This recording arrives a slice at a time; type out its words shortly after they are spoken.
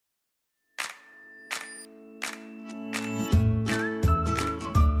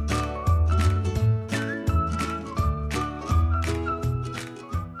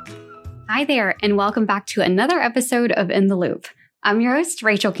Hi there, and welcome back to another episode of In the Loop. I'm your host,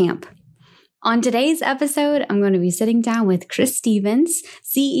 Rachel Camp. On today's episode, I'm going to be sitting down with Chris Stevens,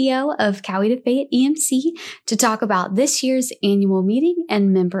 CEO of Coweta Fayette EMC, to talk about this year's annual meeting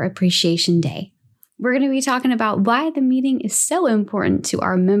and Member Appreciation Day. We're going to be talking about why the meeting is so important to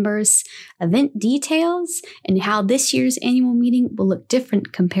our members, event details, and how this year's annual meeting will look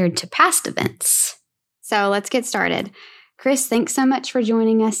different compared to past events. So let's get started. Chris, thanks so much for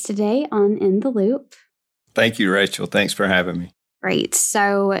joining us today on In the Loop. Thank you, Rachel. Thanks for having me. Great.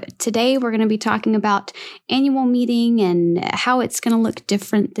 So today we're going to be talking about annual meeting and how it's going to look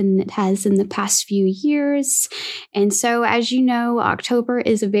different than it has in the past few years. And so, as you know, October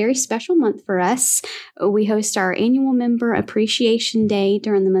is a very special month for us. We host our annual Member Appreciation Day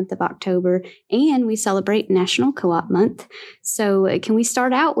during the month of October, and we celebrate National Co-op Month. So can we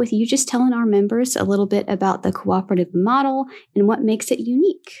start out with you just telling our members a little bit about the cooperative model and what makes it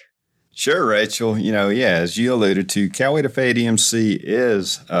unique? Sure, Rachel. As you alluded to, Coweta Fayette EMC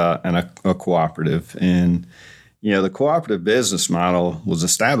is a cooperative. And, the cooperative business model was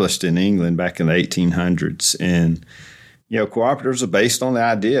established in England back in the 1800s. And, cooperatives are based on the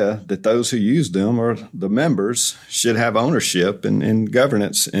idea that those who use them or the members should have ownership and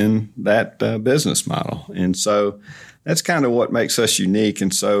governance in that business model. And so that's kind of what makes us unique.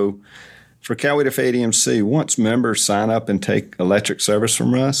 And so for Coweta Fayette EMC, once members sign up and take electric service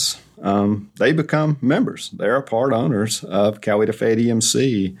from us, they become members. They're part owners of Coweta Fayette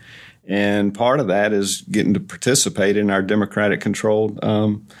EMC. And part of that is getting to participate in our democratic-controlled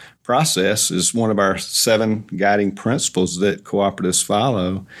process is one of our 7 guiding principles that cooperatives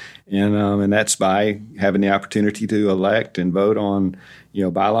follow. And that's by having the opportunity to elect and vote on,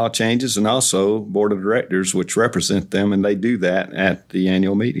 bylaw changes and also board of directors, which represent them. And they do that at the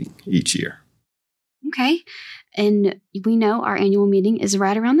annual meeting each year. Okay. And we know our annual meeting is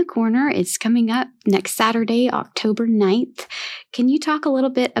right around the corner. It's coming up next Saturday, October 9th. Can you talk a little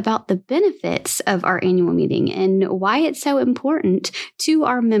bit about the benefits of our annual meeting and why it's so important to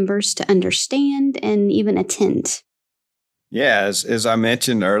our members to understand and even attend? Yeah, as I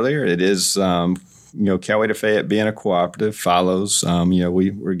mentioned earlier, it is, Coweta Fayette being a cooperative follows,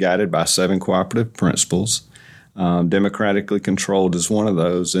 we're guided by 7 cooperative principles. Democratically controlled is one of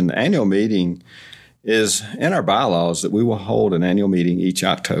those. And the annual meeting is in our bylaws that we will hold an annual meeting each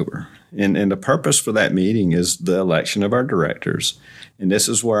October. And the purpose for that meeting is the election of our directors. And this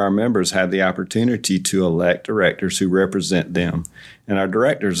is where our members have the opportunity to elect directors who represent them. And our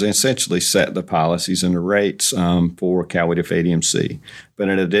directors essentially set the policies and the rates for Coweta Fayette EMC. But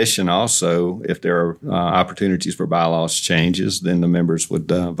in addition, also, if there are opportunities for bylaws changes, then the members would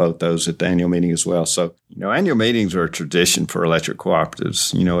vote those at the annual meeting as well. So, annual meetings are a tradition for electric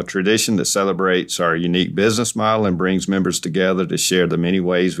cooperatives, a tradition that celebrates our unique business model and brings members together to share the many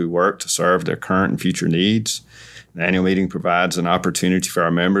ways we work to serve their current and future needs. The annual meeting provides an opportunity for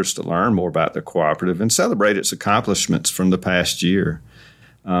our members to learn more about the cooperative and celebrate its accomplishments from the past year.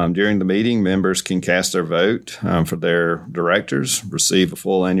 During the meeting, members can cast their vote for their directors, receive a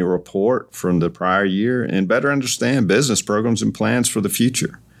full annual report from the prior year, and better understand business programs and plans for the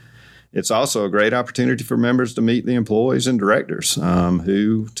future. It's also a great opportunity for members to meet the employees and directors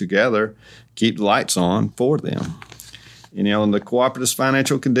who together keep the lights on for them. And the cooperative's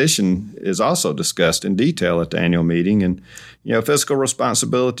financial condition is also discussed in detail at the annual meeting. And, fiscal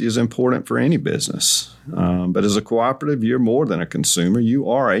responsibility is important for any business. But as a cooperative, you're more than a consumer. You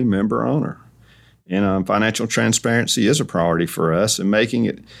are a member owner. And financial transparency is a priority for us, and making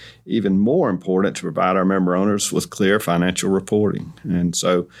it even more important to provide our member owners with clear financial reporting. And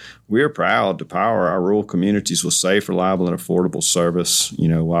so we're proud to power our rural communities with safe, reliable, and affordable service,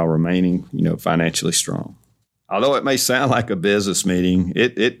 while remaining, financially strong. Although it may sound like a business meeting,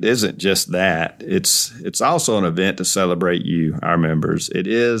 it isn't just that. It's also an event to celebrate you, our members. It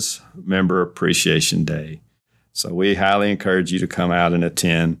is Member Appreciation Day. So we highly encourage you to come out and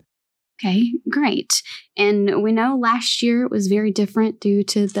attend. Okay, great. And we know last year was very different due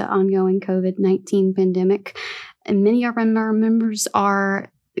to the ongoing COVID-19 pandemic. And many of our members are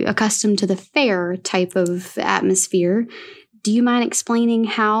accustomed to the fair type of atmosphere. Do you mind explaining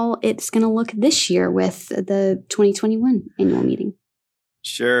how it's going to look this year with the 2021 annual meeting?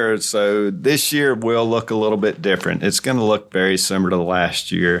 Sure. So this year will look a little bit different. It's going to look very similar to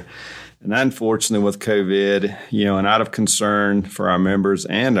last year. And unfortunately with COVID, and out of concern for our members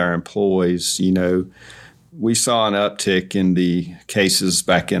and our employees, we saw an uptick in the cases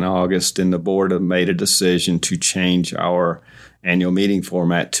back in August, and the board made a decision to change our annual meeting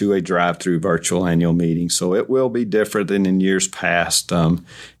format to a drive-through virtual annual meeting. So it will be different than in years past.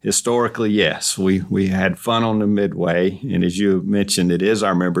 Historically, yes, we had fun on the midway. And as you mentioned, it is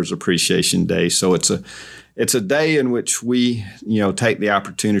our Members Appreciation Day. So it's a day in which we, take the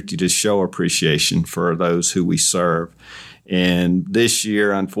opportunity to show appreciation for those who we serve. And this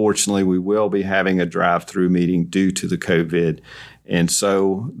year, unfortunately, we will be having a drive-through meeting due to the COVID. And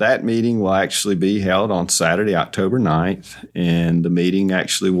so that meeting will actually be held on Saturday, October 9th. And the meeting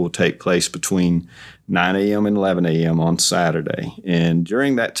actually will take place between 9 a.m. and 11 a.m. on Saturday. And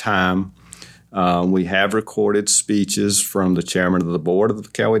during that time, we have recorded speeches from the chairman of the board of the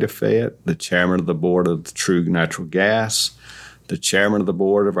Coweta Fayette, the chairman of the board of the True Natural Gas, the chairman of the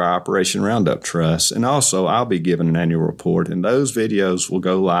board of our Operation Roundup Trust, and also I'll be giving an annual report. And those videos will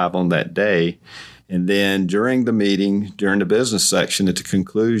go live on that day. And then during the meeting, during the business section at the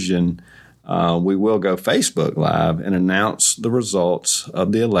conclusion, we will go Facebook Live and announce the results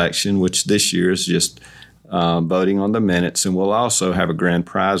of the election, which this year is just voting on the minutes, and we'll also have a grand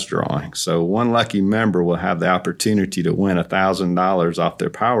prize drawing. So one lucky member will have the opportunity to win $1,000 off their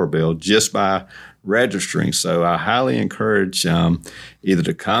power bill just by registering. So I highly encourage either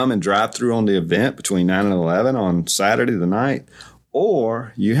to come and drive through on the event between 9 and 11 on Saturday the 9th,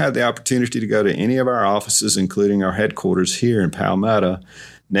 or you have the opportunity to go to any of our offices, including our headquarters here in Palmetto,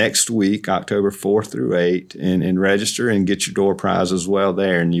 next week, October 4th through 8th, and register and get your door prize as well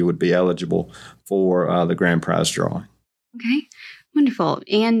there, and you would be eligible for the grand prize drawing. Okay, wonderful.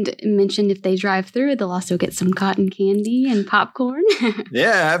 And mentioned if they drive through, they'll also get some cotton candy and popcorn.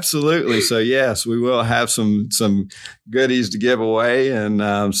 Yeah, absolutely. So yes, we will have some goodies to give away,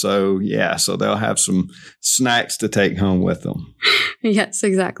 and so they'll have some snacks to take home with them. Yes,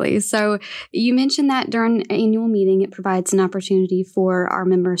 exactly. So you mentioned that during an annual meeting, it provides an opportunity for our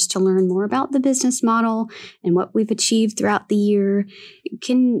members to learn more about the business model and what we've achieved throughout the year.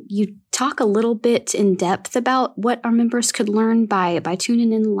 Can you talk a little bit in depth about what our members could learn by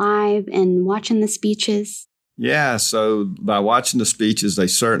tuning in live and watching the speeches? Yeah, so by watching the speeches, they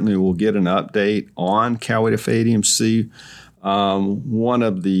certainly will get an update on Coweta Fayette EMC. One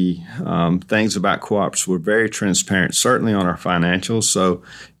of the things about cooperatives, we're very transparent, certainly on our financials. So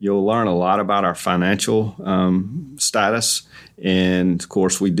you'll learn a lot about our financial status. And of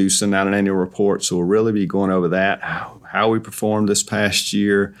course, we do send out an annual report. So we'll really be going over that, how we performed this past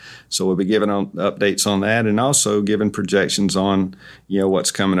year. So we'll be giving updates on that and also giving projections on,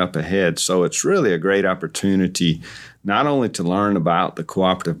 what's coming up ahead. So it's really a great opportunity not only to learn about the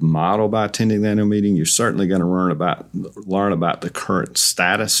cooperative model by attending the annual meeting, you're certainly going to learn about the current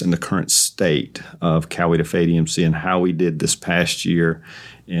status and the current state of Coweta Fayette EMC and how we did this past year.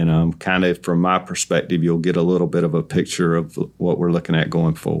 And kind of from my perspective, you'll get a little bit of a picture of what we're looking at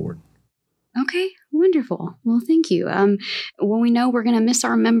going forward. Okay, wonderful. Well, thank you. Well, we know we're going to miss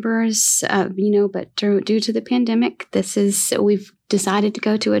our members, but due to the pandemic, we've decided to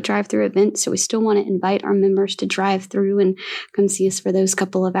go to a drive-through event. So we still want to invite our members to drive through and come see us for those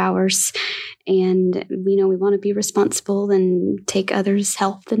couple of hours. And, we want to be responsible and take others'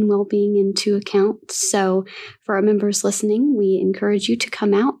 health and well-being into account. So for our members listening, we encourage you to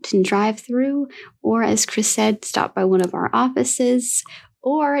come out and drive through, or as Chris said, stop by one of our offices,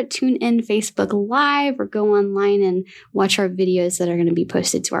 or tune in Facebook Live, or go online and watch our videos that are going to be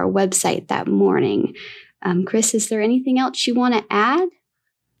posted to our website that morning. Chris, is there anything else you want to add?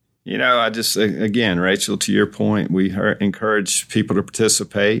 I just, again, Rachel, to your point, we encourage people to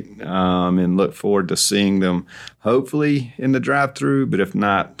participate and look forward to seeing them hopefully in the drive-through. But if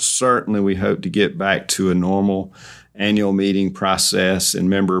not, certainly we hope to get back to a normal annual meeting process and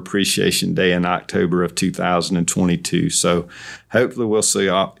Member Appreciation Day in October of 2022. So hopefully we'll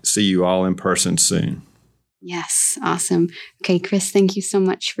see you all in person soon. Yes, awesome. Okay, Chris, thank you so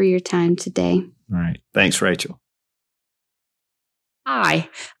much for your time today. All right. Thanks, Rachel. Hi,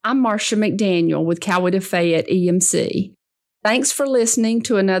 I'm Marcia McDaniel with Coweta Fayette EMC. Thanks for listening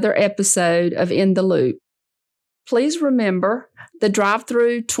to another episode of In the Loop. Please remember, the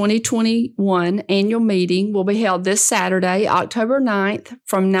Drive-Through 2021 annual meeting will be held this Saturday, October 9th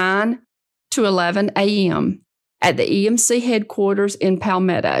from 9 to 11 a.m. at the EMC headquarters in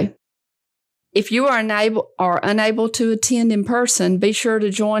Palmetto. If you are unable to attend in person, be sure to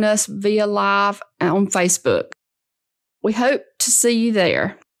join us via live on Facebook. We hope to see you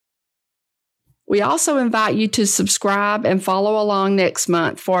there. We also invite you to subscribe and follow along next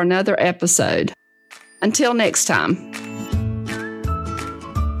month for another episode. Until next time.